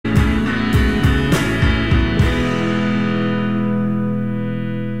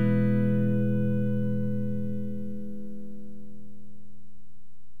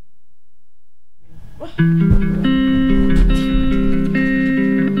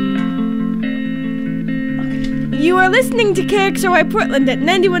You are listening to KXRY Portland at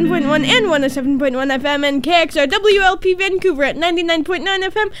 91.1 and 107.1 FM and KXR WLP Vancouver at 99.9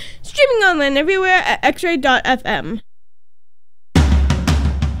 FM, streaming online everywhere at xray.fm.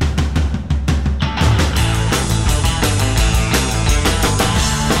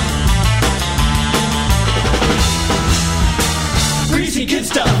 Greasy kid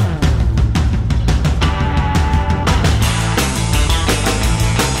stuff.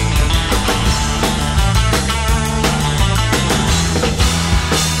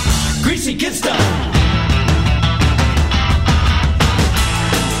 Greasy kid stuff.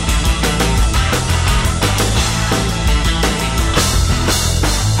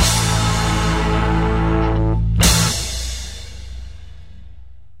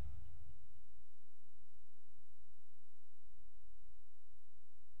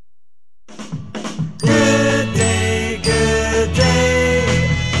 Good day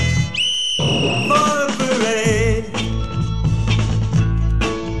for a parade.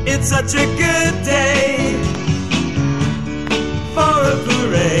 It's such a good day for a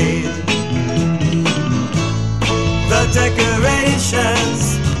parade. The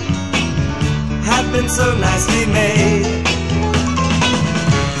decorations have been so nicely made.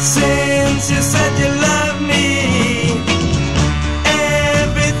 Since you said you love me,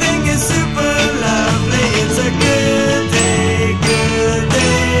 everything is super lovely. It's a good day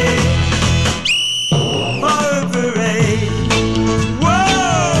for a parade.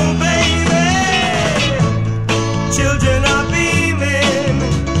 Whoa, baby, children are beaming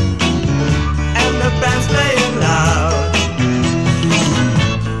and the band's playing loud.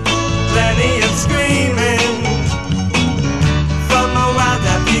 Plenty of screaming from a wild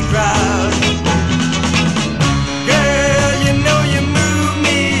happy crowd. Girl, you know you move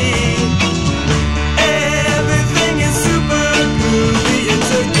me. Everything is super groovy.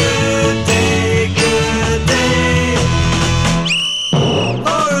 It's a good day for a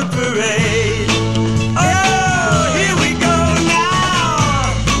parade. Oh, here we go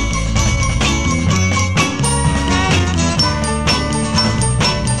now.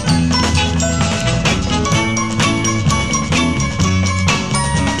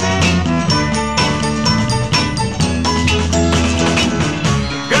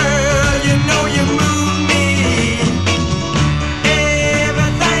 Girl, you know you move me.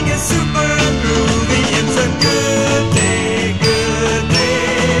 Everything is super groovy. It's a good day, good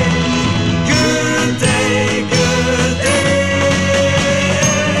day. Good day, good day.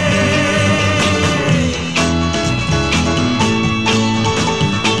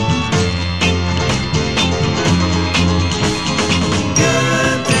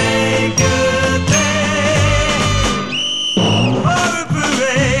 Good day for a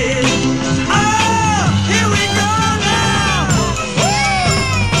parade. Oh, here we go now. Woo!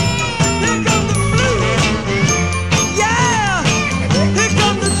 Here come the flute. Yeah, here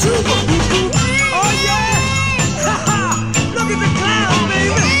come the tuba. Oh yeah, look at the clown,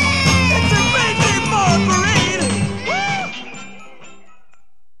 baby. It's a great day for a parade.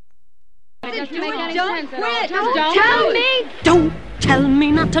 Don't tell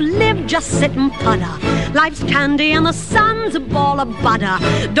me not to live, just sit and putter. Life's candy and the sun's a ball of butter.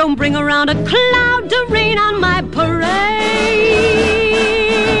 Don't bring around a cloud to rain on my parade.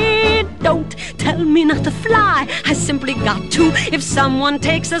 Don't tell me not to fly, I simply got to. If someone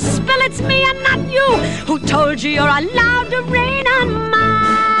takes a spill, it's me and not you. Who told you you're allowed to rain on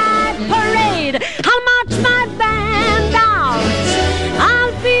my parade? I'll march my band out,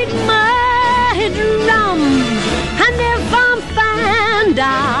 I'll beat my drum, and if I'm found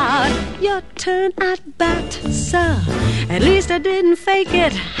out, your turn at bat, sir. At least I didn't fake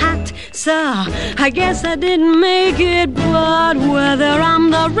it, hat, sir. I guess I didn't make it, but whether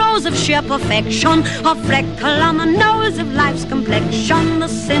I'm the rose of sheer perfection or freckle on the nose of life's complexion, the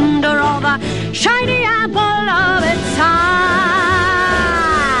cinder or the shiny apple of its eye,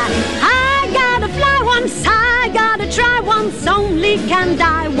 I gotta fly once, I gotta try once, only can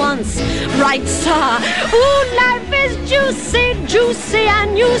die once, right, sir? Ooh, life is juicy, juicy,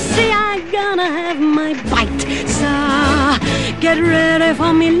 and you see I gonna have my bite, sir. Get ready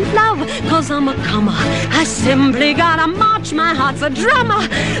for me, love, cause I'm a comer. I simply gotta march, my heart's a drummer.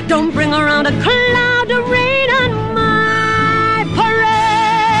 Don't bring around a cloud to rain on my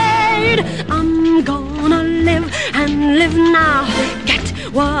parade. I'm gonna live and live now. Get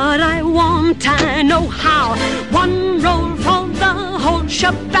what I want, I know how. One roll for the whole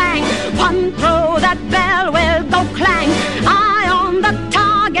shebang. One throw, that bell will go clang. Eye on the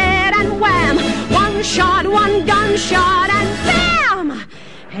target and wham. One shot, one gunshot and bam!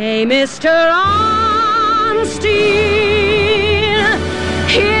 Hey, Mr. you steal.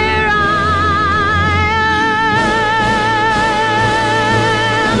 Here I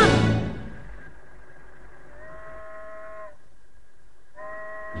am.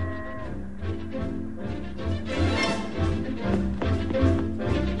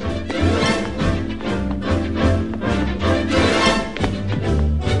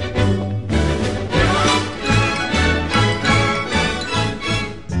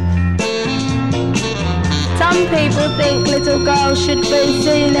 Some people think little girls should be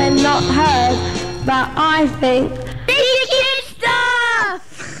seen and not heard, but I think big kid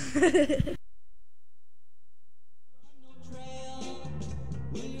stuff!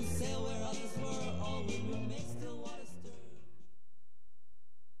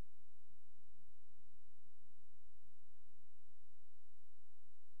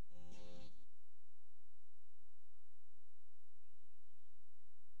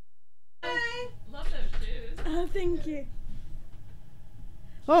 Oh, thank you.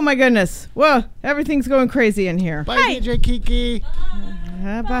 Oh my goodness. Whoa, everything's going crazy in here. Bye, DJ Kiki.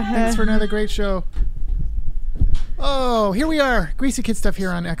 Thanks for another great show. Oh, here we are. Greasy Kid Stuff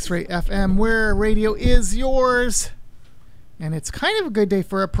here on X-Ray FM, where radio is yours. And it's kind of a good day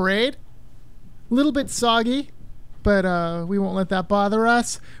for a parade. A little bit soggy, but we won't let that bother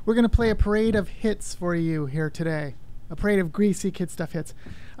us. We're going to play a parade of hits for you here today. A parade of Greasy Kid Stuff hits.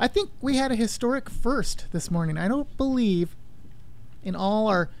 I think we had a historic first this morning. I don't believe in all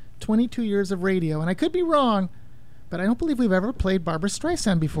our 22 years of radio, and I could be wrong, but I don't believe we've ever played Barbra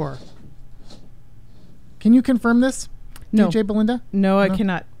Streisand before. Can you confirm this, No. DJ Belinda? No, I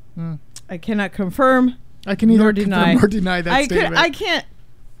cannot. I cannot confirm. I can neither nor deny. confirm or deny that statement. I can't.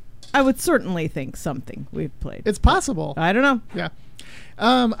 I would certainly think something we've played. It's possible. I don't know. Yeah.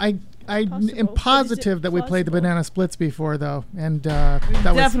 I am Possible. positive that we played the Banana Splits before, though, and that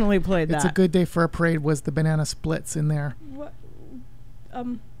Definitely played It's that. a good day for a parade. Was the Banana Splits in there? What?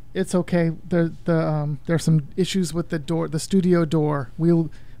 It's okay. There's some issues with the door, the studio door. We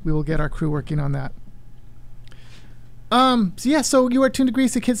will get our crew working on that. So you are tuned to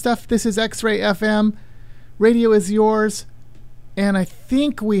Greasy Kid Stuff. This is X-Ray FM. Radio is yours, and I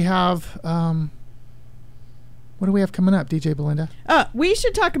think we have. What do we have coming up, DJ Belinda? We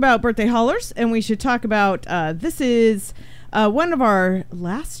should talk about birthday hollers, and we should talk about this is one of our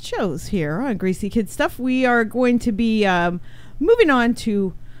last shows here on Greasy Kid Stuff. We are going to be moving on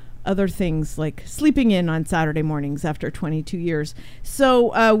to other things like sleeping in on Saturday mornings after 22 years.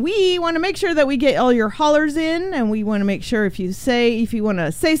 So we want to make sure that we get all your hollers in, and we want to make sure if you want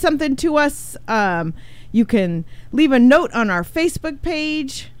to say something to us, you can leave a note on our Facebook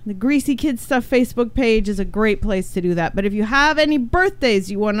page. The Greasy Kid Stuff Facebook page is a great place to do that. But if you have any birthdays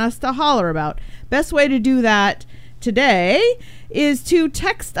you want us to holler about, best way to do that today is to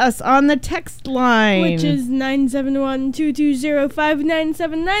text us on the text line, Which is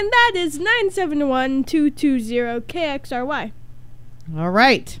 971-220-5979. That is 971-220-KXRY. All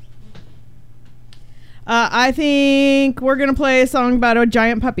right. I think we're going to play a song about a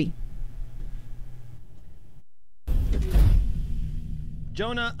giant puppy.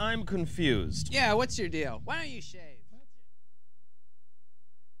 Jonah, I'm confused. Yeah, what's your deal? Why don't you shave?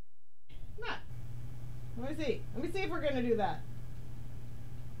 Let me see. Let me see if we're going to do that.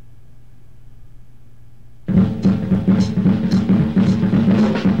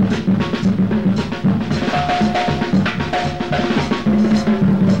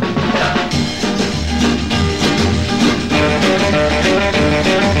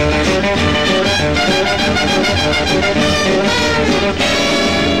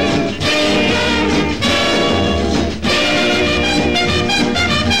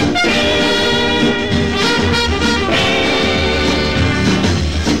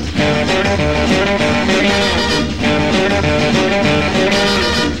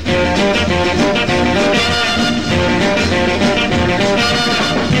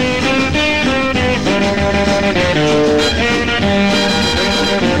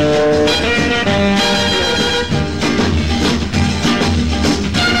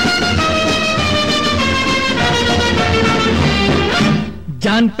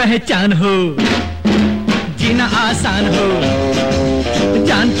 जान पहचान हो जीना आसान हो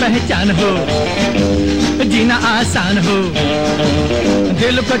जान पहचान हो जीना आसान हो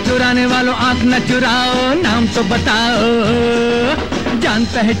दिल को चुराने वालों आंख न चुराओ नाम तो बताओ जान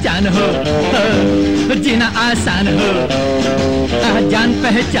पहचान हो जीना आसान हो जान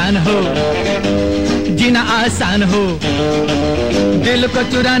पहचान हो जीना आसान हो दिल को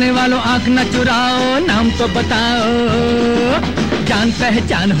चुराने वालों आंख न चुराओ नाम तो बताओ जान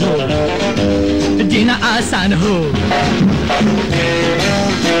पहचान हो, जीना आसान हो।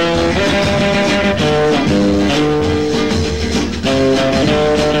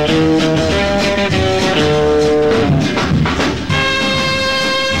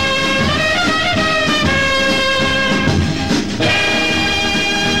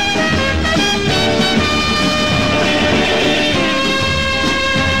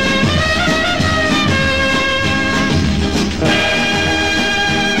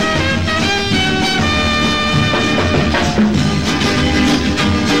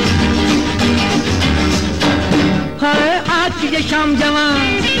 ये शाम जवां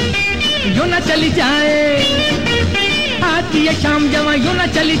यूं न चली जाए, आज ये शाम जवां यूं न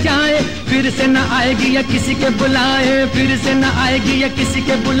चली जाए, फिर से न आएगी या किसी के बुलाए, फिर से न आएगी या किसी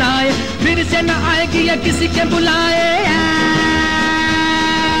के बुलाए, फिर से न आएगी या किसी के बुलाए।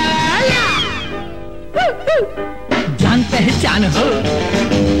 जान पहचान हो,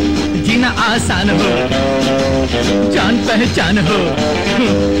 जीना आसान हो, जान पहचान हो,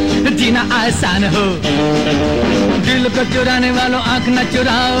 जीना आसान हो। दिल को चुराने वालों आंख न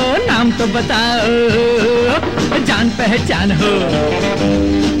चुराओ, नाम तो बताओ। जान पहचान हो,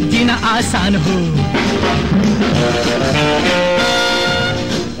 जीना आसान हो।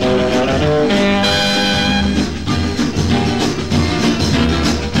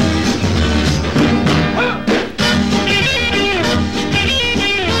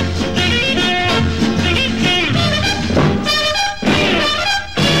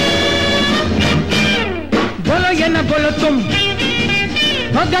 बोलो तुम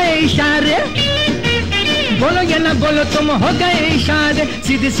हो गए इशारे, बोलो या ना बोलो तुम हो गए इशारे।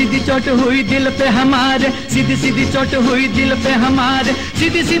 सीधी सीधी चोट हुई दिल पे हमारे, सीधी सीधी चोट हुई दिल पे हमारे,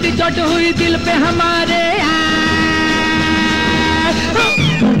 सीधी सीधी चोट हुई दिल पे हमारे।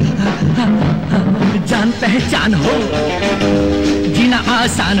 जान पहचान हो, जीना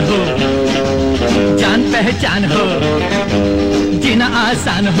आसान हो, जान पहचान हो, जीना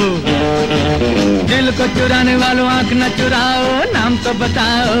आसान हो। दिल को चुराने वालों आंख न चुराओ, नाम तो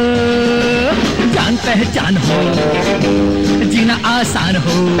बताओ। जान पहचान हो, जीना आसान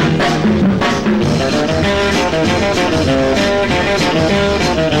हो।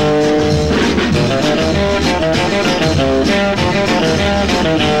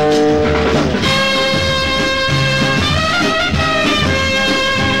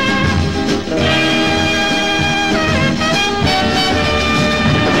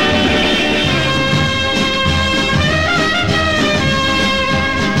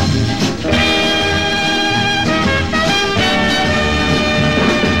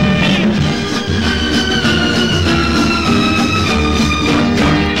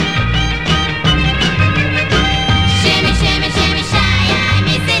 Shimmy, shimmy, shimmy, shy, I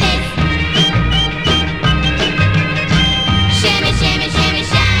miss it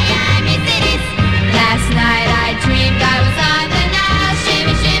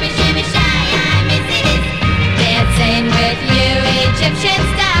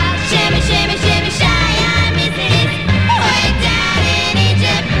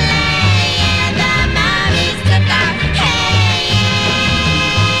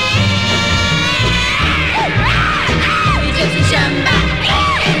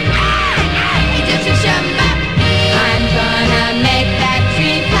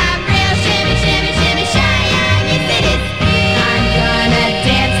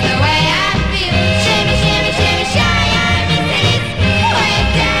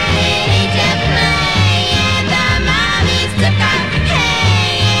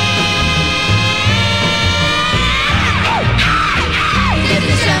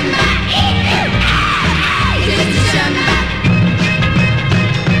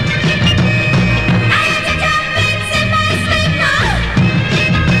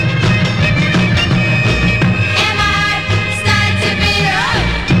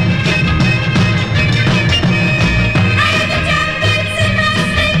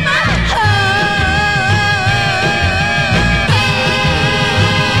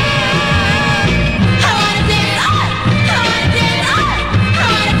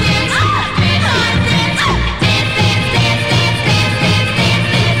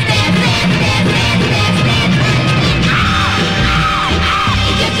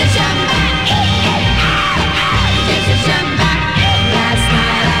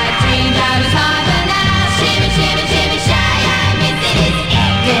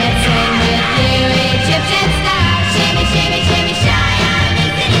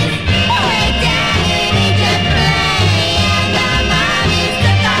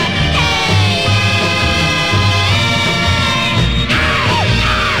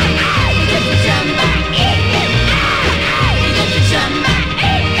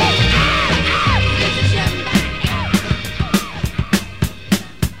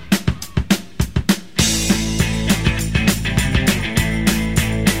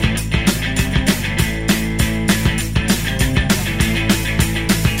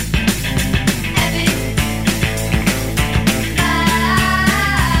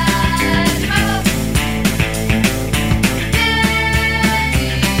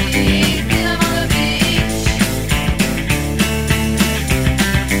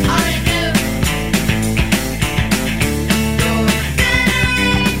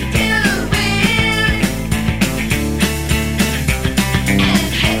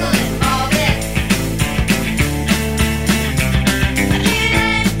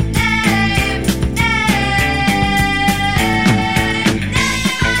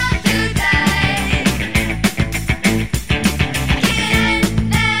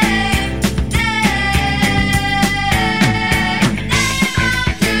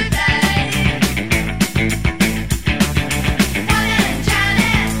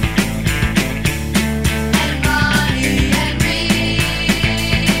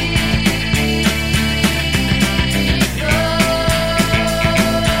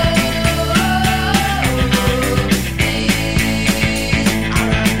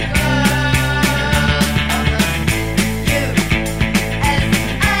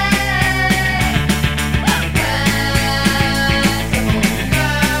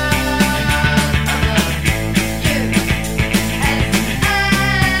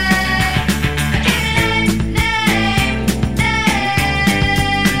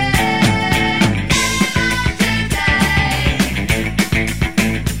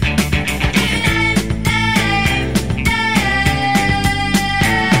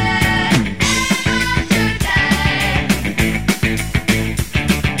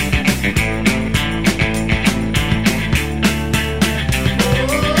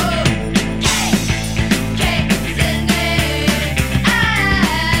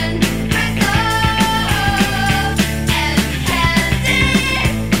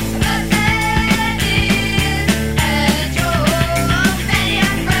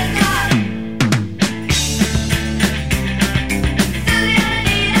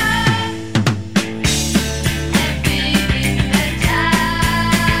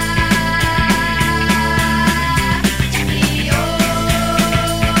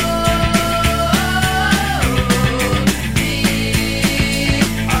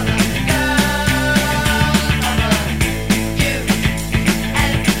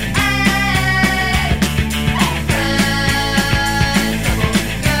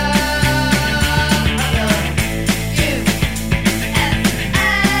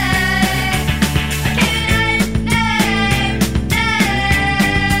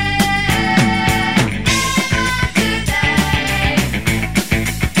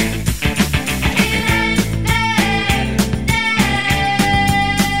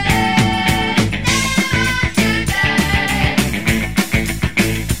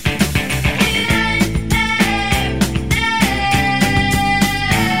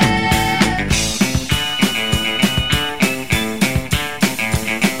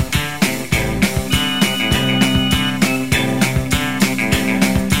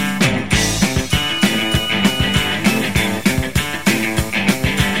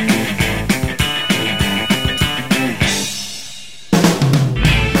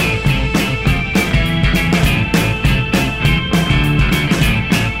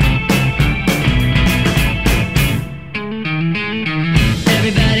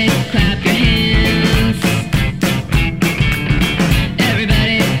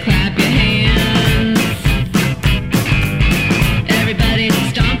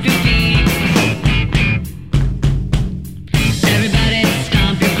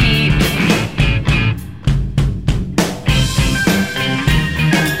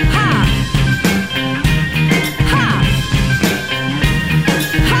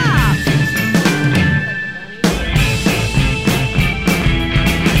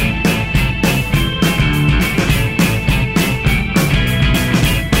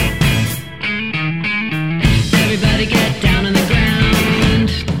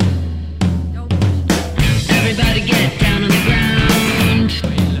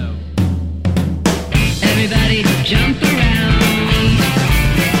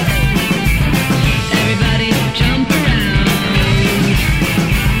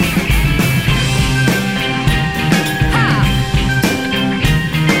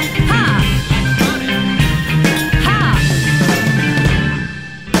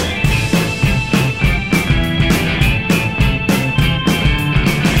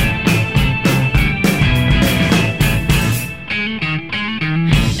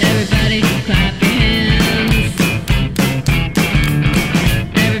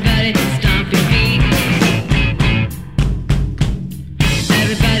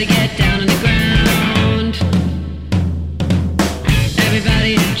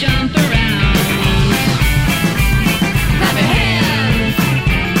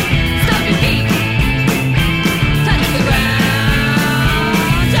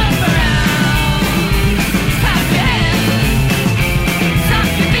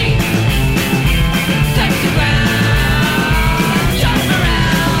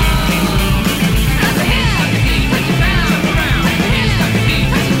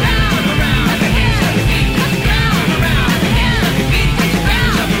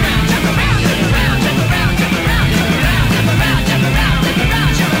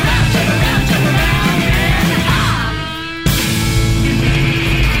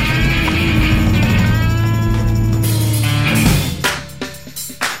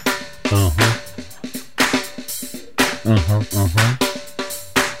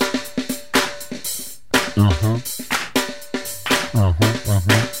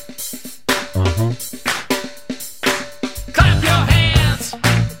Clap your hands. Clap your hands.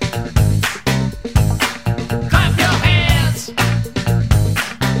 Clap your hands.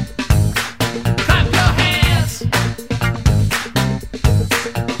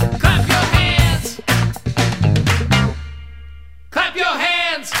 Clap your hands. Clap your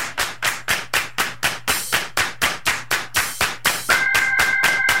hands.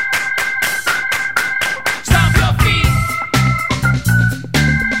 Stomp your feet.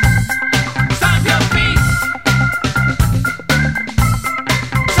 Stomp your feet.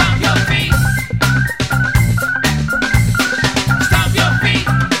 Stomp your feet. Stomp your feet.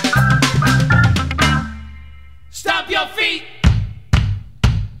 Stomp your feet.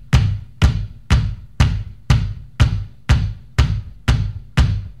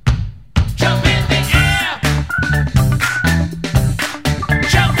 Jump in the air.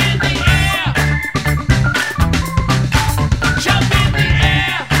 Jump in the air. Jump in the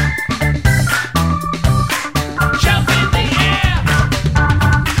air. Jump in the air.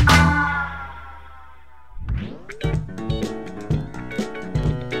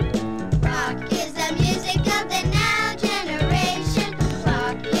 Rock is the music of the now generation.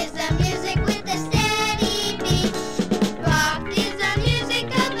 Rock is the music with a steady beat. Rock is the music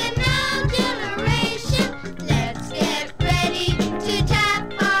of the now generation. Let's get ready to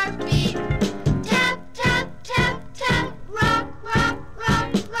tap our feet. Tap, tap, tap, tap. Rock, rock, rock,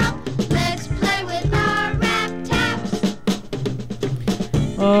 rock. Let's play with our rap taps.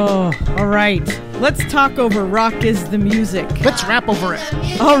 Oh, all right. Let's talk over Rock is the Music. Let's rap over it.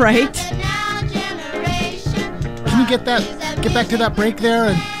 All right. The now generation. Can you get back to that break there?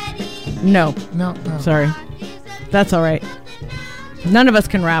 And No, no. sorry. That's all right. None of us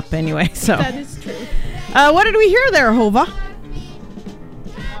can rap anyway, so. That is true. What did we hear there, Hova?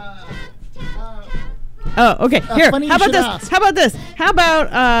 Oh, okay. Here. funny How you about should this? ask. How about this? How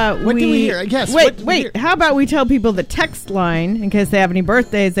about What did we hear? Yes, Wait, what did we wait. hear? How about we tell people the text line in case they have any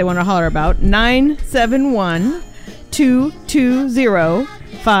birthdays they want to holler about?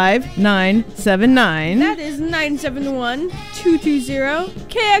 971-220-5979. That is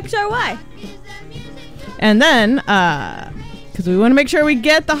 971-220-KXRY. And then, because we want to make sure we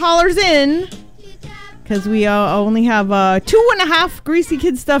get the hollers in, because we only have 2.5 Greasy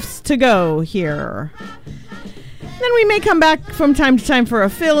Kid Stuffs to go here. Then we may come back from time to time for a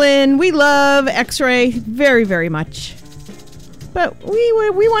fill-in. We love X-Ray very, very much. But we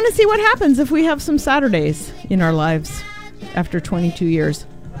want to see what happens if we have some Saturdays in our lives after 22 years.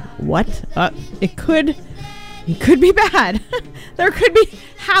 What? It could be bad. There could be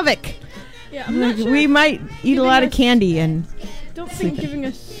havoc. Yeah, I'm not sure. We might eat a lot of candy and Don't think giving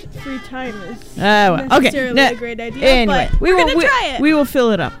us free time is well, okay. necessarily a great idea. Anyway, but we're gonna try it. We will fill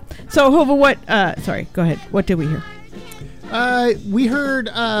it up. So, Hova, what? Sorry, go ahead. What did we hear? We heard,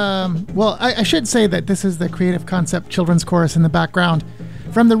 well, I should say that this is the Creative Concept Children's Chorus in the background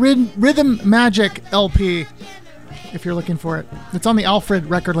from the Rhythm Magic LP, if you're looking for it. It's on the Alfred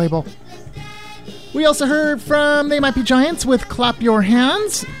record label. We also heard from They Might Be Giants with Clap Your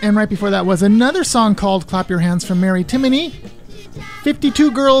Hands, and right before that was another song called Clap Your Hands from Mary Timony.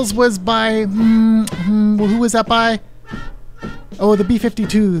 52 Girls was by, who was that by? Oh, the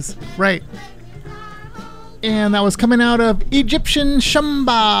B-52s, right. And that was coming out of Egyptian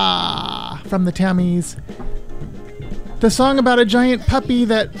Shamba from the Tammies. The song about a giant puppy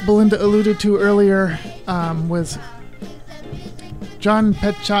that Belinda alluded to earlier was John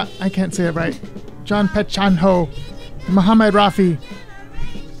Petchan. I can't say it right. John Petchanho, Muhammad Rafi.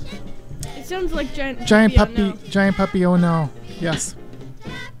 It sounds like giant Puppy. Giant puppy. Oh no. Yes.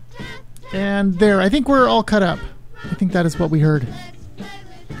 And there, I think we're all cut up. I think that is what we heard.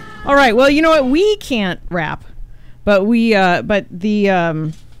 All right. Well, you know what? We can't rap, but the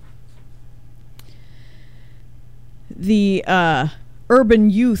urban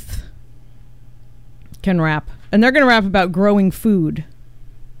youth can rap, and they're going to rap about growing food.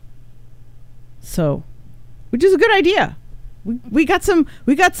 So, which is a good idea. We got some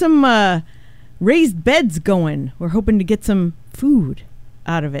raised beds going. We're hoping to get some food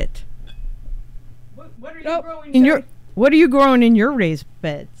out of it. What are you growing in your? What are you growing in your raised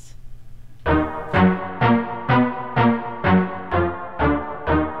beds? Grown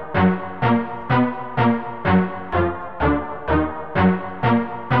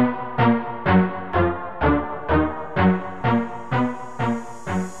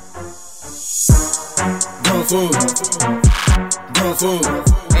food.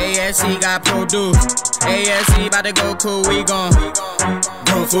 ASC got produced. ASC about to go cool. We gon'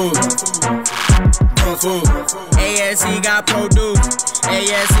 grown food. ASC got produced.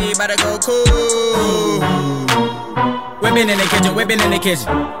 ASC about to go cool. Whipping in the kitchen, whipping in the kitchen.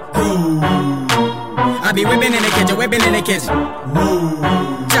 I be whipping in the kitchen, whipping in the kitchen.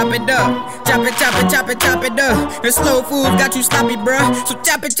 Chop it up, chop it, chop it, chop it, chop it up. The slow food got you sloppy, bruh. So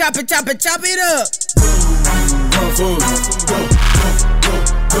chop it, chop it, chop it, chop it up. Raw food.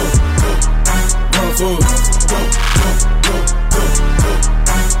 Raw food.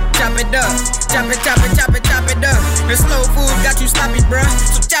 Chop it up, chop it, chop it, chop it, chop it up. The slow food got you sloppy, bruh.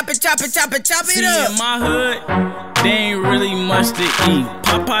 So chop it, chop it, chop it, chop it up. See, in my hood, they ain't really much to eat.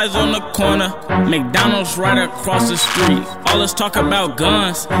 Popeyes on the corner, McDonald's right across the street. All this talk about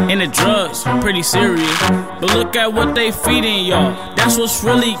guns and the drugs, pretty serious. But look at what they feeding y'all. That's what's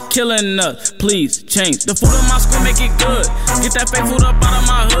really killing us. Please change. The food in my school, make it good. Get that fake food up out of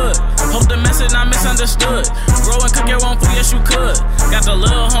my hood. Hope the message not misunderstood. Grow and cook your own food, yes you could. Got the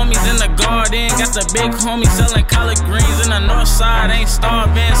little homies in the garden. Got the big homies selling collard greens in the north side. Ain't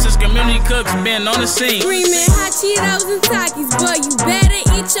starving since community cooks been on the scene. Screaming hot Cheetos and Takis, boy, you better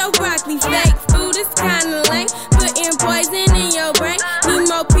eat your broccoli. Fake food is kinda lame, putting poison in your brain. Need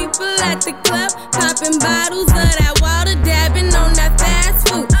more people at the club, popping bottles of that water, dabbing on that fast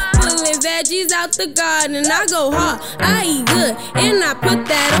food. Pulling veggies out the garden, I go hard, I eat good, and I put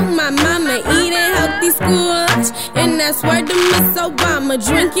that on my mama. Eating healthy school lunch, and that's word to Miss Obama.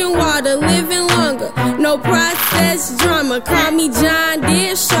 Drinking water, living longer, no processed drama. Call me John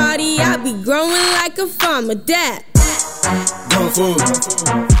Deere, shorty, I be growing like a farmer. Dad. Grown food.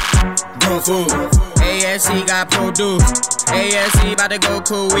 Grown food. ASC got produce. ASC about to go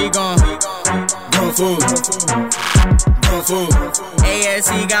cool, we gon' grown food. Grown food.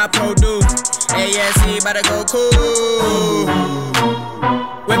 ASC got produce. ASC about to go cool.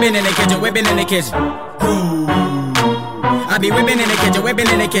 Whipping in the kitchen, whipping in the kitchen. I be whipping in the kitchen, whipping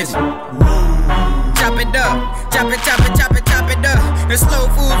in the kitchen. Chop it up, chop it, chop it, chop it, chop it up. The slow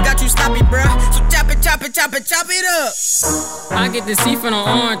food got you sloppy, bruh. So chop it, chop it, chop it, chop it up. I get the C from the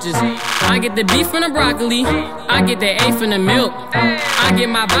oranges. I get the B from the broccoli. I get the A from the milk. I get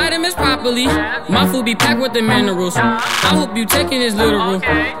my vitamins properly. My food be packed with the minerals. I hope you taking this literal.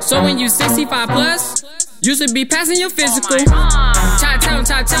 So when you 65 plus, you should be passing your physical. Try tell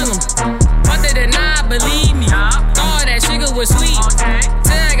them. But they did not believe me. Thought that sugar was sweet.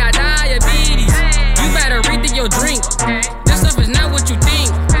 Till I got diabetes. You better rethink your drink. This stuff is not what you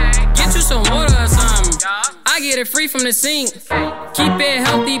think. Get you some water or something. I get it free from the sink. Keep it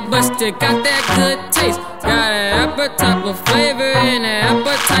healthy, but still got that good taste. Got an appetite for flavor and an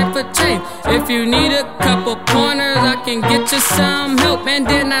appetite for change. If you need a couple pointers, I can get you some help. And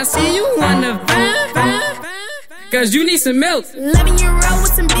then I see you on the van. Cause you need some milk. 11-year-old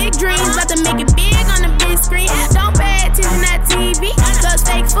with some big dreams, about to make it big on the big screen. Don't pay attention to TV, cause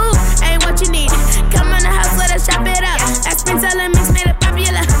fake food ain't what you need. Come on the house, let us chop it up. That Sprint selling mix made it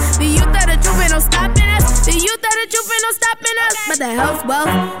popular. The youth of the truth ain't no stopping us. The youth of the truth ain't no stopping us. But the health, wealth,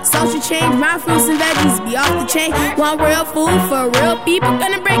 social change, my fruits and veggies be off the chain. Want real food for real people,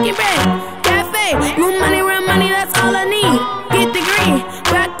 gonna break it bread. Cafe, real money, that's all I need. Get the green,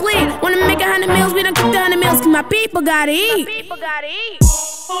 broccoli. Wanna make 100 meals, we done cook 100 meals, cause my people gotta eat.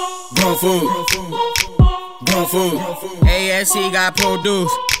 Grown food. Grown food. ASC got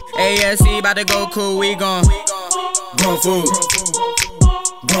produce. ASC about to go cool, we gon' grown food.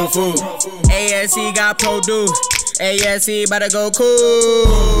 Grown food. ASC got produce. ASC about to go cool.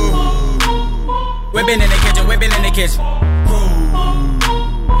 Whipping in the kitchen, whipping in the kitchen.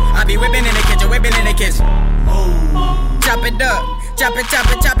 I be whipping in the kitchen, whipping in the kitchen. Chop it up, chop it, chop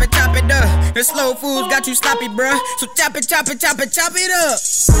it, chop it, chop it up. The slow food got you sloppy, bruh. So chop it, chop it, chop it, chop it up.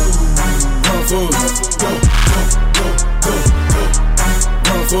 Grown food.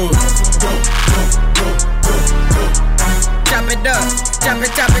 Grown food. Chop it up, chop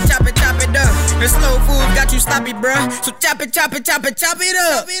it, chop it, chop it, chop it up. The slow food got you sloppy, bruh. So chop it, chop it, chop it, chop it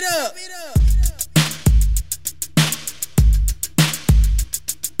up.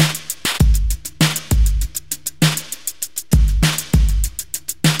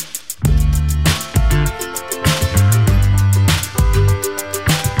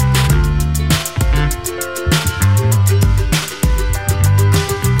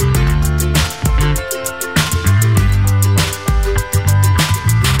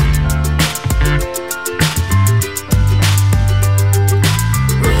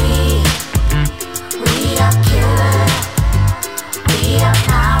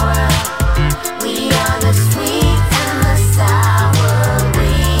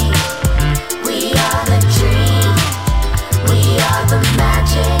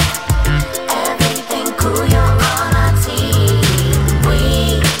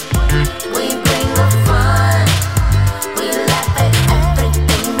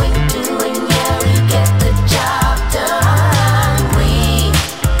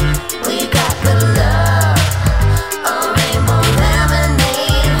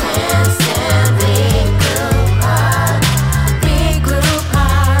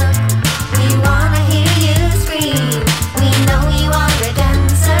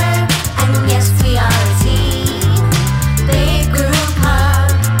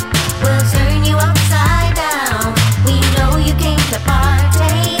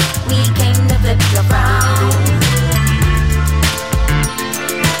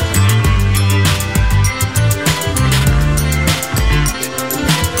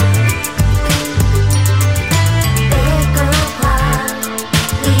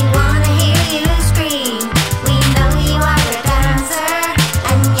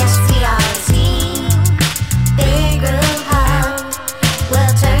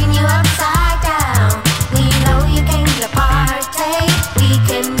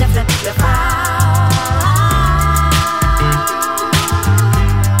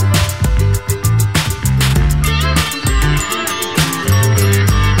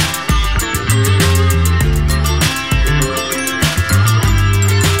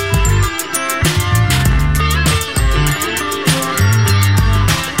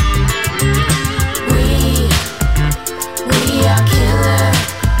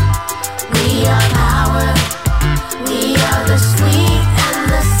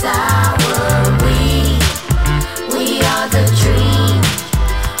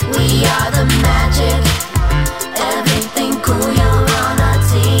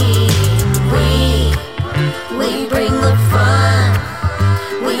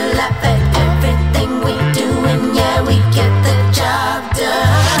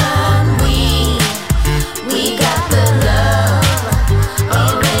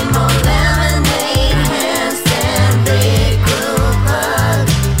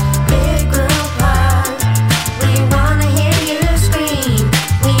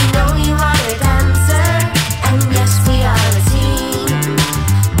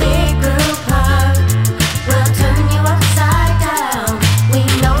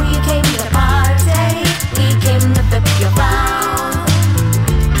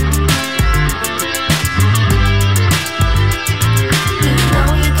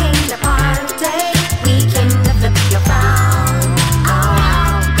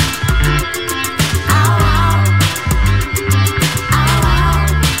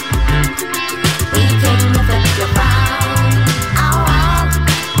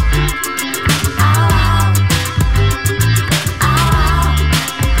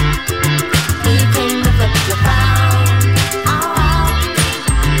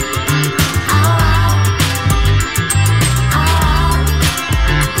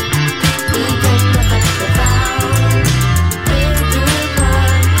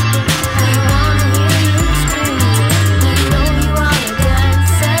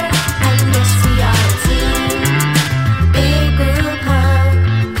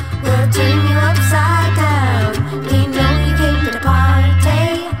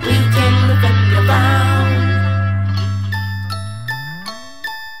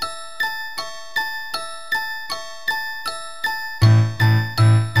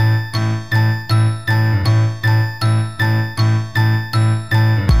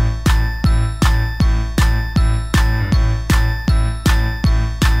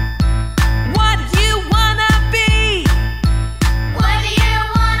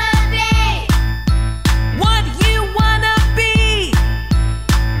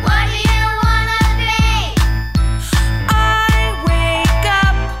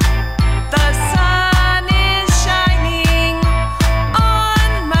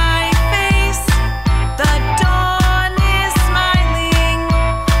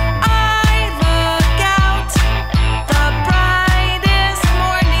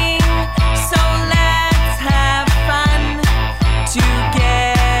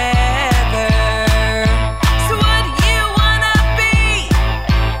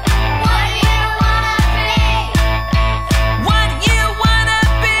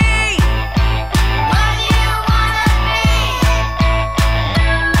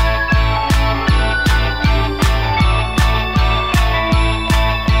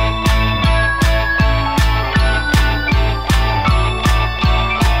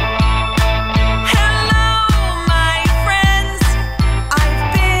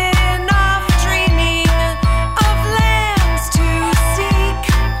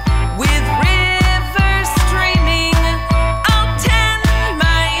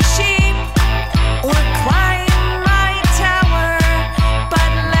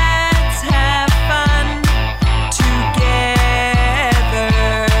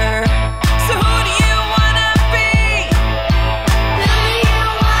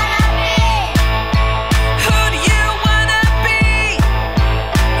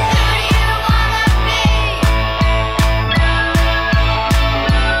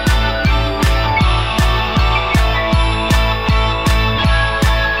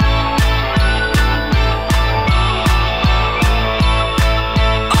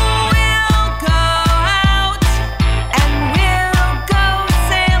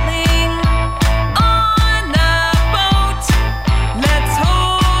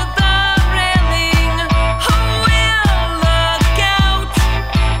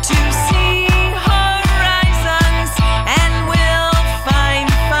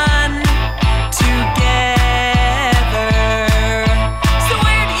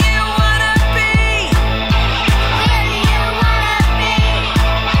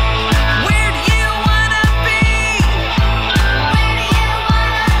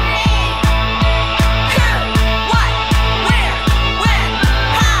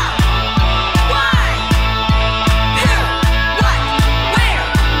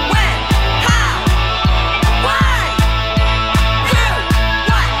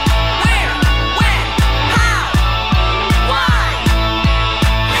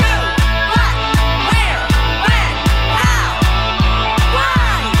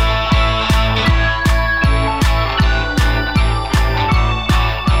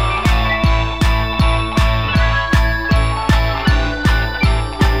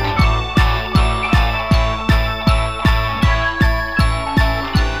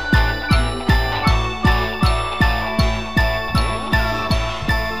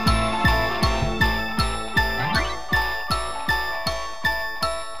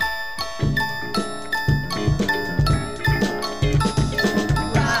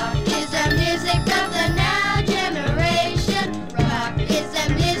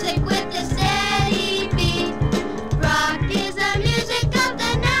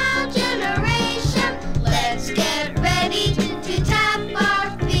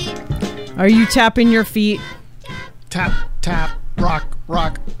 Are you tapping your feet? Tap, tap, rock,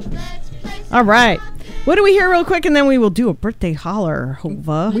 rock. All right. What do we hear real quick, and then we will do a birthday holler,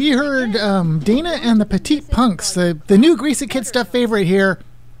 Hova. We heard Dana and the Petite Punks, the new Greasy Kid Stuff favorite here.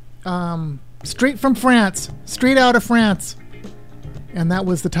 Straight from France, straight out of France. And that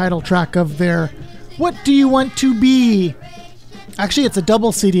was the title track of their What Do You Want to Be? Actually, it's a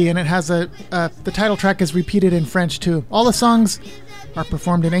double CD, and it has the title track is repeated in French, too. All the songs are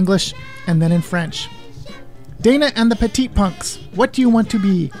performed in English and then in French. Dana and the Petite Punks, What Do You Want to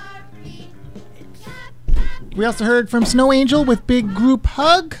Be? We also heard from Snow Angel with Big Group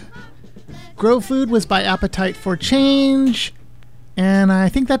Hug. Grow Food was by Appetite for Change. And I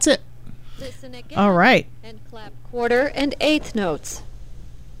think that's it. Listen again. All right. And clap quarter and eighth notes.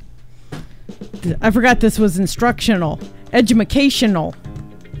 I forgot this was instructional, educational.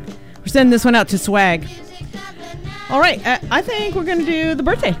 We're sending this one out to Swag. All right, I think we're going to do the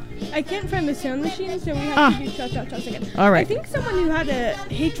birthday. I can't find the sound machine, so we have to do cha-cha-chas again. All right. I think someone who had a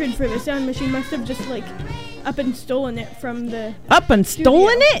hatred for the sound machine must have just, like, up and stolen it from the Up and studio.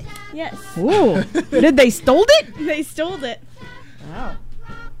 stolen it? Yes. Ooh. Did they stole it? They stole it. Wow.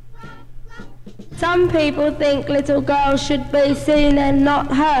 Some people think little girls should be seen and not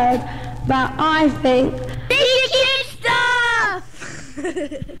heard, but I think Big Kid Stuff!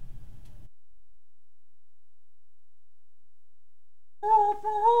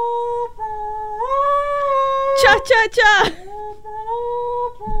 Cha-cha-cha!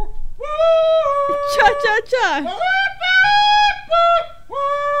 Cha-cha-cha!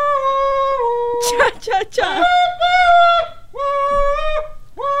 Cha-cha-cha!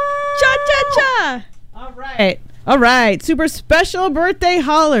 Cha-cha-cha! All right. Super special birthday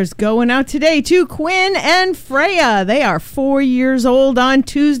hollers going out today to Quinn and Freya. They are 4 years old on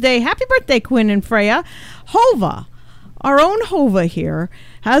Tuesday. Happy birthday, Quinn and Freya. Hova, our own Hova here,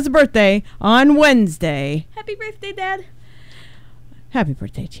 has a birthday on Wednesday. Happy birthday, Dad. Happy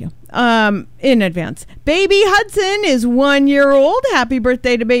birthday to you. In advance. Baby Hudson is 1 year old. Happy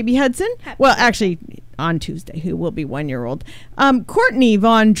birthday to Baby Hudson. Actually, on Tuesday, who will be 1 year old. Courtney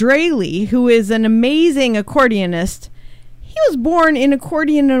Von Draley, who is an amazing accordionist. He was born in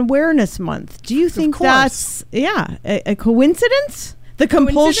Accordion Awareness Month. Do you think that's, a coincidence? The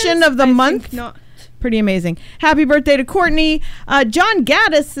compulsion of the month? Think not. Pretty amazing. Happy birthday to Courtney. John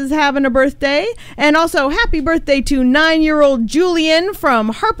Gaddis is having a birthday. And also happy birthday to 9-year-old Julian from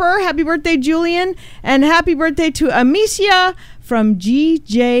Harper. Happy birthday, Julian. And happy birthday to Amicia from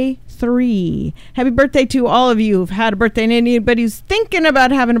GJ3. Happy birthday to all of you who've had a birthday. And anybody who's thinking about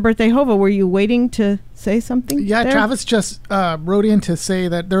having a birthday, Hova, were you waiting to say something? Yeah, there? Travis just wrote in to say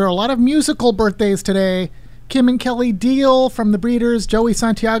that there are a lot of musical birthdays today. Kim and Kelly Deal from the Breeders, Joey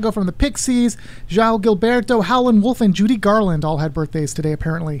Santiago from the Pixies, João Gilberto, Howlin' Wolf, and Judy Garland all had birthdays today,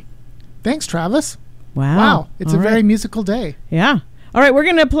 apparently. Thanks, Travis. Wow. It's a very musical day. Yeah. All right, we're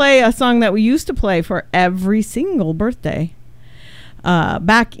going to play a song that we used to play for every single birthday.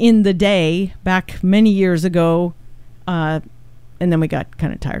 Back in the day, back many years ago, and then we got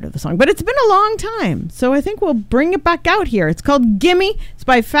kind of tired of the song. But it's been a long time, so I think we'll bring it back out here. It's called Gimme. It's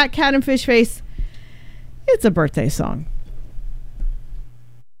by Fat Cat and Fish Face. It's a birthday song.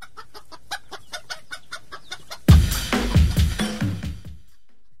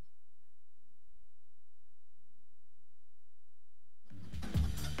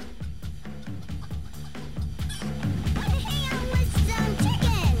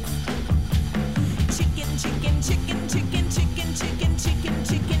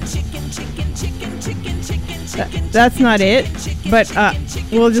 That's not it, but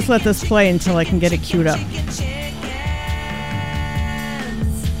we'll just let this play until I can get it queued up. Chicken.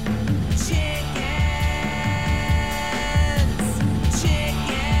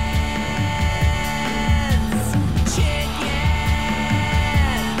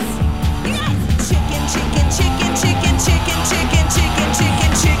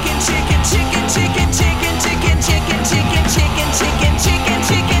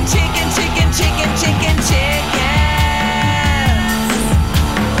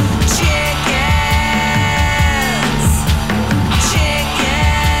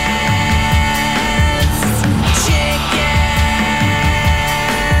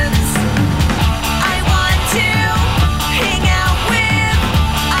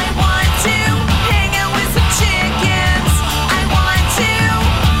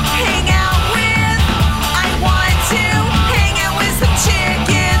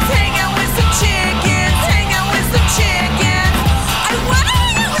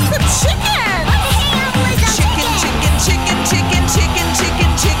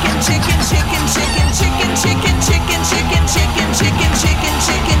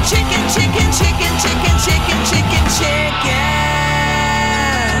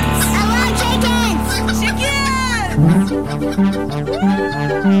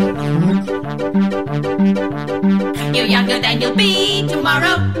 younger than you'll be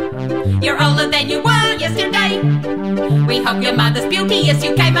tomorrow. You're older than you were yesterday. We hope your mother's beauteous.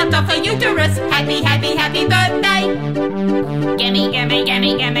 You came out of her uterus. Happy, happy, happy birthday. Gimme, gimme,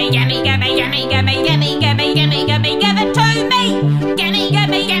 gimme, gimme, gimme, gimme, gimme, gimme, gimme, gimme, gimme, gimme, give it to me. Gimme,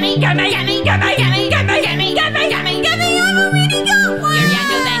 gimme, gimme, gimme, gimme, gimme, gimme, gimme, gimme, gimme, gimme, gimme. I'm already got one. You're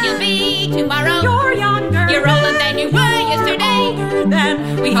younger than you'll be tomorrow. You're younger. You're older than you were yesterday.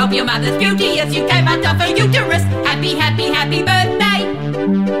 Then we hope your mother's beauteous. You came out of her uterus. Happy, happy, happy birthday.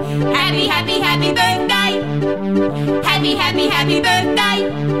 Happy, happy, happy birthday. Happy, happy, happy birthday.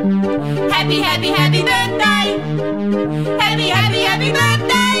 Happy, happy, happy birthday. Happy, happy, happy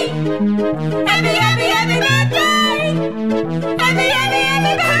birthday. Happy, happy, happy birthday. Happy, happy, happy birthday. Happy, happy,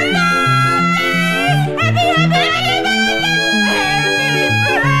 happy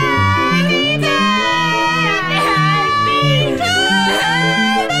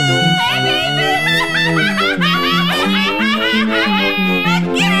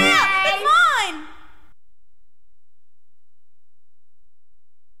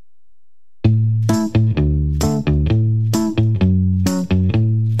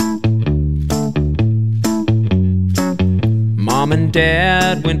Mom and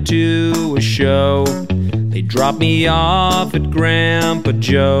Dad went to a show. They dropped me off at Grandpa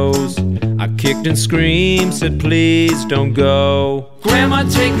Joe's. I kicked and screamed, said please don't go. Grandma,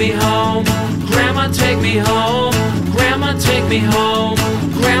 take me home. Grandma, take me home. Grandma, take me home.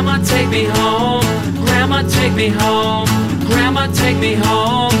 Grandma, take me home. Grandma, take me home. Grandma, take me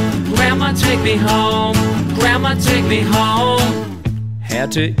home. Grandma, take me home. Grandma, take me home.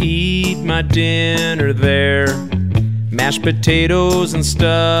 Had to eat my dinner there. Mashed potatoes and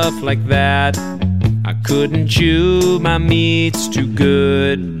stuff like that. I couldn't chew, my meat's too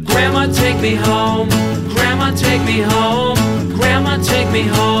good. Grandma, take me home. Grandma, take me home. Grandma, take me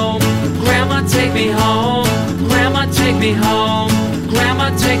home. Grandma, take me home. Grandma, take me home.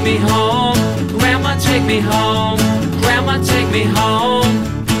 Grandma, take me home. Grandma, take me home. Grandma, take me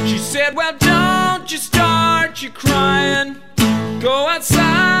home. She said, well, don't you start your crying. Go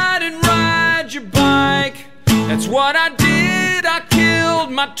outside and ride your bike. That's what I did, I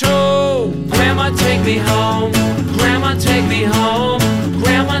killed my toe. Grandma, take me home. Grandma, take me home.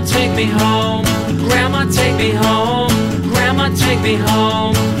 Grandma, take me home. Grandma, take me home. Grandma, take me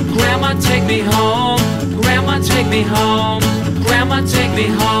home. Grandma, take me home. Grandma, take me home. Grandma, take me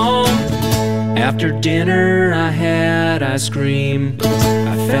home. After dinner I had ice cream.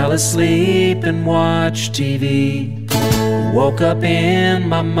 I fell asleep and watched TV. Woke up in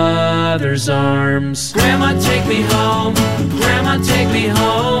my mother's arms. Grandma, take me home. Grandma, take me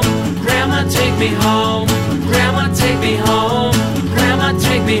home. Grandma, take me home. Grandma, take me home. Grandma,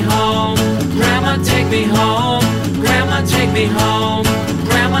 take me home. Grandma, take me home. Grandma, take me home.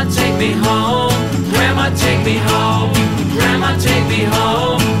 Grandma, take me home. Grandma, take me home. Grandma, take me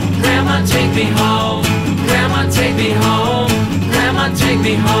home. Grandma, take me home. Grandma, take me home. Grandma, take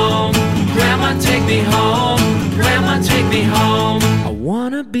me home. Grandma, take me home. Grandma, take me home. I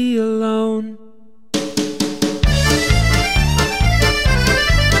wanna be alone.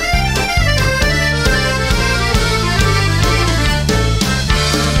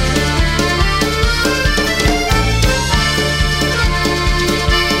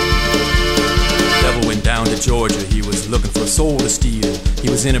 Devil went down to Georgia. He was looking for a soul to steal. He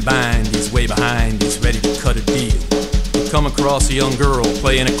was in a bind. He's way behind. He's ready to cut a deal. He come across a young girl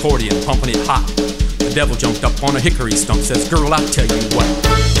playing accordion, pumping it hot. The devil jumped up on a hickory stump, says, girl, I'll tell you what.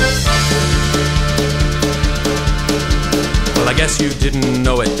 Well, I guess you didn't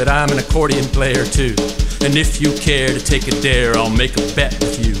know it, but I'm an accordion player too. And if you care to take a dare, I'll make a bet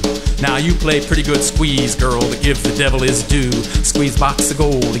with you. Now you play pretty good squeeze, girl, to give the devil his due. Squeeze box of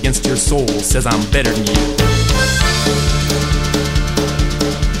gold against your soul, says I'm better than you.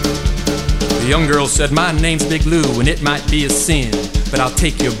 The young girl said, my name's Big Lou, and it might be a sin, but I'll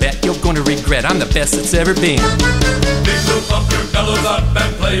take your bet, you're gonna regret, I'm the best that's ever been. Big Lou, pump your bellows up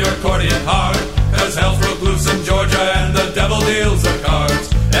and play your accordion hard, 'cause hell's broke loose in Georgia and the devil deals the cards.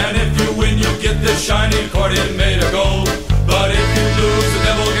 And if you win, you get this shiny accordion made of gold, but if you lose, the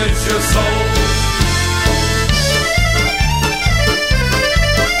devil gets your soul.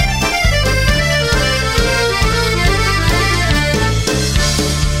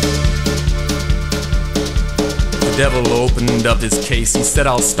 The devil opened up his case, he said,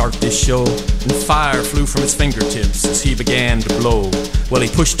 I'll start this show. And fire flew from his fingertips as he began to blow. Well, he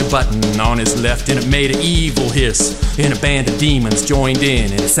pushed a button on his left and it made an evil hiss. And a band of demons joined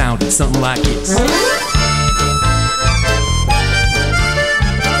in and it sounded something like this.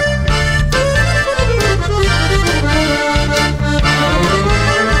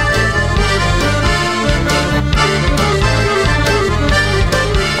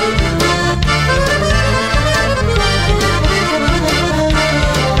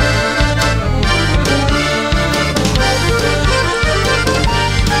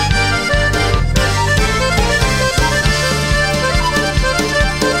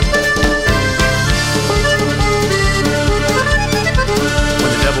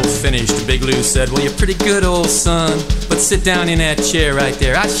 Big Lou said, well, you're pretty good, old son, but sit down in that chair right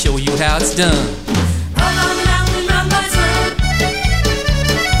there. I'll show you how it's done.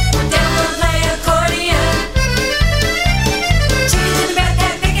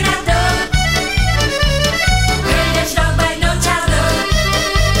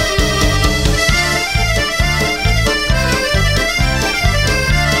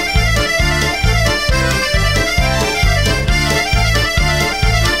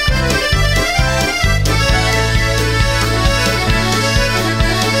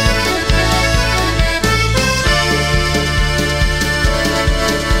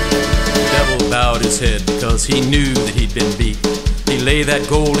 His head because he knew that he'd been beat. He lay that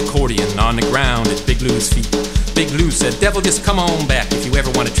gold accordion on the ground at Big Lou's feet. Big Lou said, devil, just come on back if you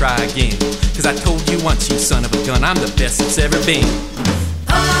ever want to try again. Cause I told you once, you son of a gun, I'm the best that's ever been.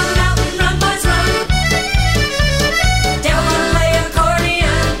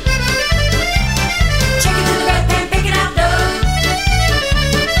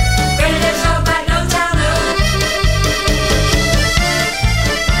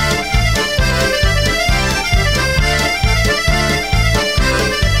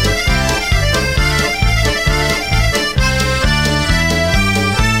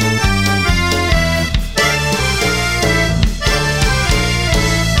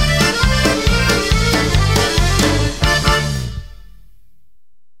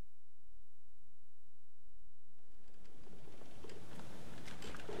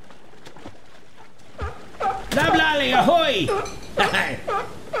 Loblolly, ahoy!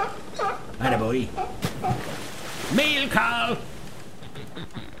 Attaboy. Mail call.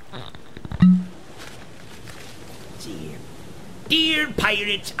 Dear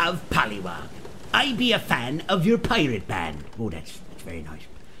Pirates of Pollywog, I be a fan of your pirate band. Oh, that's very nice.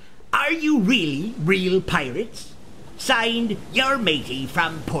 Are you really real pirates? Signed, your matey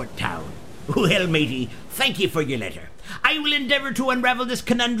from Port Town. Well, matey, thank you for your letter. I will endeavour to unravel this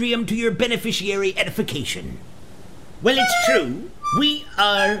conundrum to your beneficiary edification. Well, it's true. We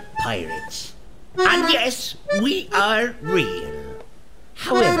are pirates. And yes, we are real.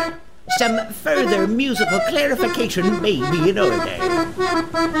 However, some further musical clarification may be in order.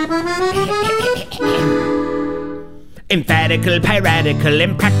 Emphatical, piratical,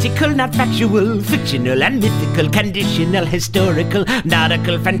 impractical, not factual, fictional and mythical, conditional, historical,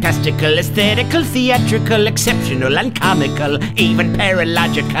 nautical, fantastical, aesthetical, theatrical, exceptional and comical, even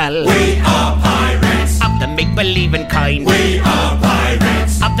paralogical. We are pirates. Of the make-believing kind. We are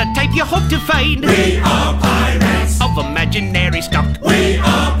pirates. Of the type you hope to find. We are pirates. Of imaginary stock. We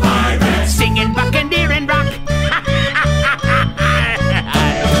are pirates. Singing buccaneer and rock.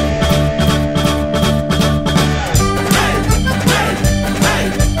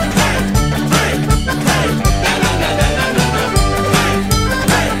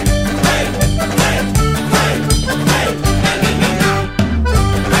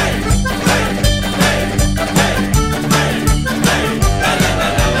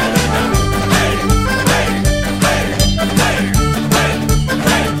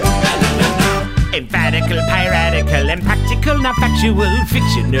 Emphatical, piratical, impractical, not factual,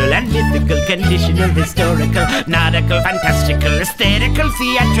 fictional and mythical, conditional, historical, nautical, fantastical, aesthetical,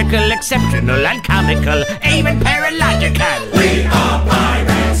 theatrical, exceptional and comical, even paralogical. We are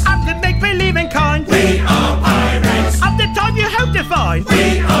pirates. Of the make-believing kind. We are pirates. Of the type you hope to find.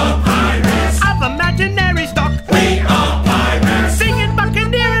 We are pirates. Of imaginary stock. We are pirates. Singing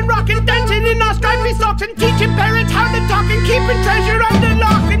buccaneer and rockin', dancing in our stripy socks and teaching parents how to talk and keeping treasure under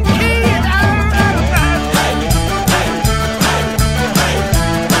lock and key.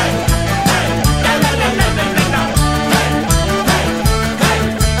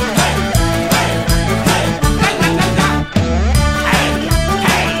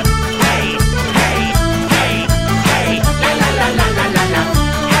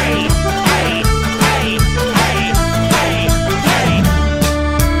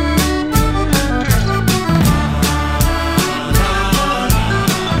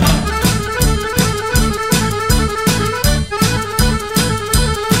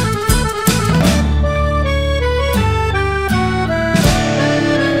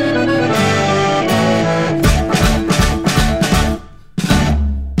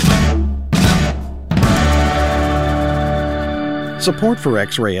 Support for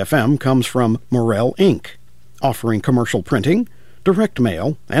X-Ray FM comes from Morel Inc., offering commercial printing, direct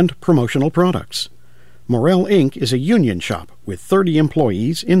mail, and promotional products. Morel Inc. is a union shop with 30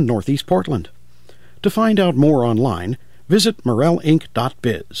 employees in Northeast Portland. To find out more online, visit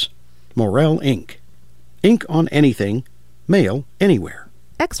morelinc.biz. Morel Inc. Ink on anything, mail anywhere.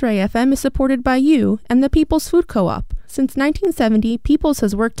 X-Ray FM is supported by you and the People's Food Co-op, Since 1970, Peoples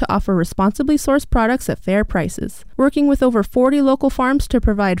has worked to offer responsibly sourced products at fair prices, working with over 40 local farms to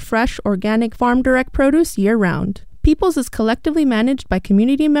provide fresh, organic, farm-direct produce year-round. Peoples is collectively managed by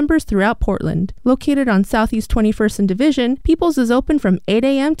community members throughout Portland. Located on Southeast 21st and Division, Peoples is open from 8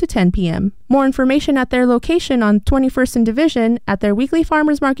 a.m. to 10 p.m. More information at their location on 21st and Division, at their weekly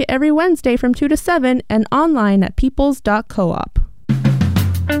farmers market every Wednesday from 2 to 7, and online at peoples.coop.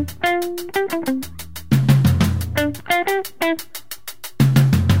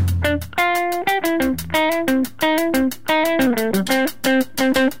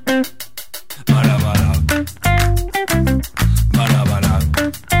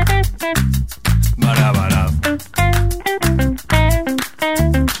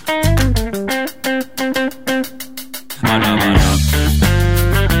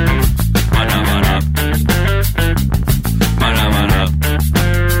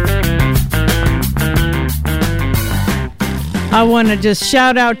 I want to just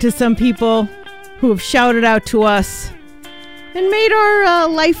shout out to some people who have shouted out to us and made our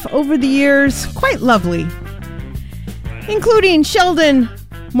life over the years quite lovely, including Sheldon,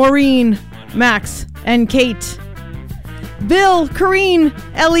 Maureen, Max, and Kate, Bill, Corrine,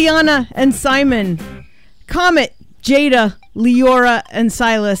 Eliana, and Simon, Comet, Jada, Leora, and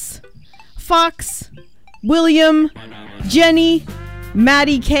Silas, Fox, William, Jenny,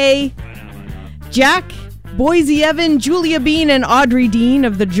 Maddie K, Jack, Boise Evan, Julia Bean, and Audrey Dean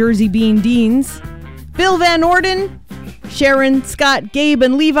of the Jersey Bean Deans, Bill Van Orden, Sharon, Scott, Gabe,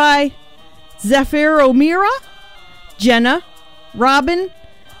 and Levi, Zephyr O'Meara, Jenna, Robin,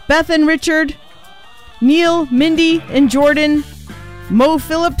 Beth and Richard, Neil, Mindy, and Jordan, Mo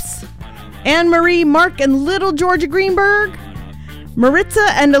Phillips, Anne Marie, Mark, and little Georgia Greenberg, Maritza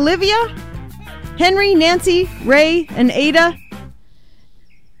and Olivia, Henry, Nancy, Ray, and Ada,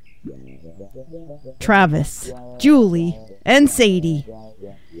 Travis, Julie, and Sadie.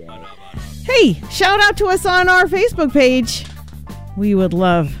 Hey, shout out to us on our Facebook page. We would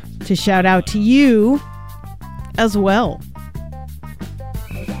love to shout out to you as well.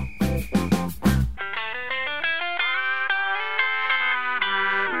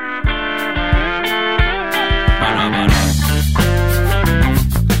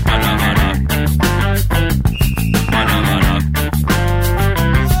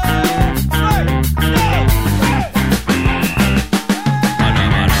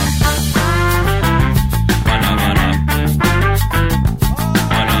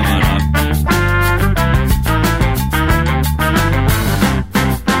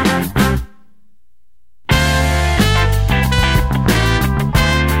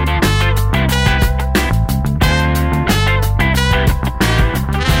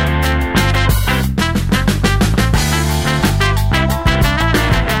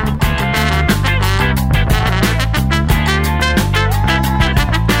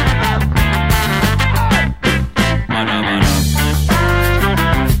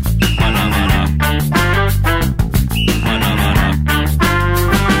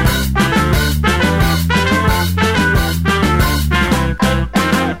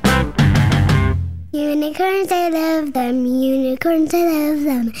 Unicorns, I love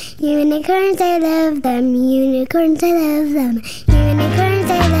them. Unicorns, I love them. Unicorns, I love them. Unicorns, I love them. Unicorns, I love them. Unicorns, I love them. Unicorns, I love them. Unicorns, I love them. Unicorns, I love them. Unicorns, I love them.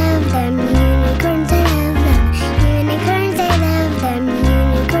 Unicorns, I love them. Unicorns, I love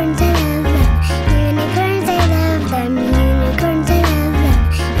them. Unicorns, I love them.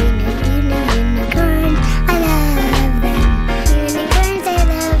 Unicorns, I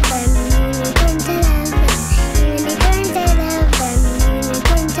love them. Unicorns, I love them. Unicorns, I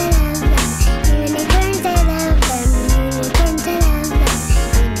love them. Unicorns,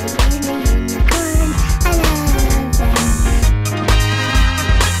 I love them. Unicorns, I love them.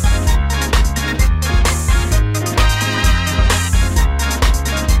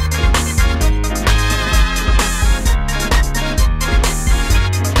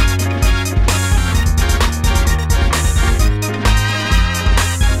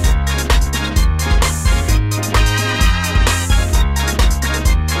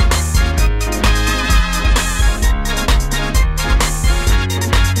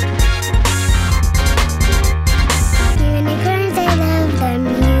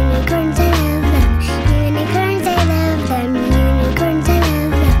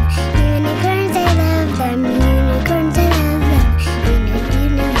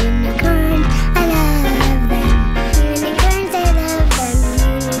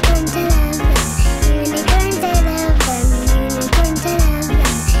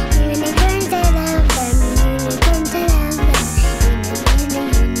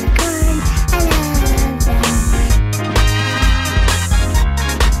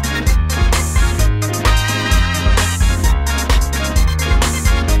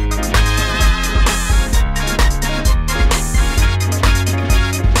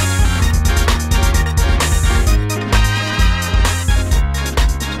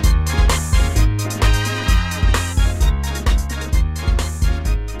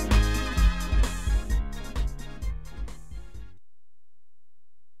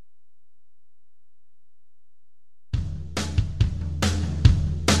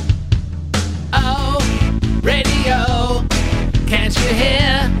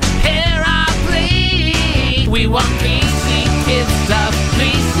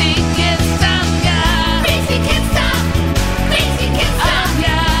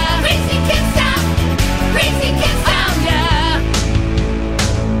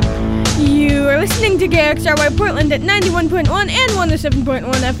 KXRY Portland at 91.1 and 107.1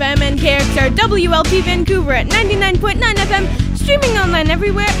 FM, and KXR WLP Vancouver at 99.9 FM, streaming online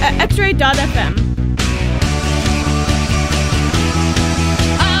everywhere at xray.fm.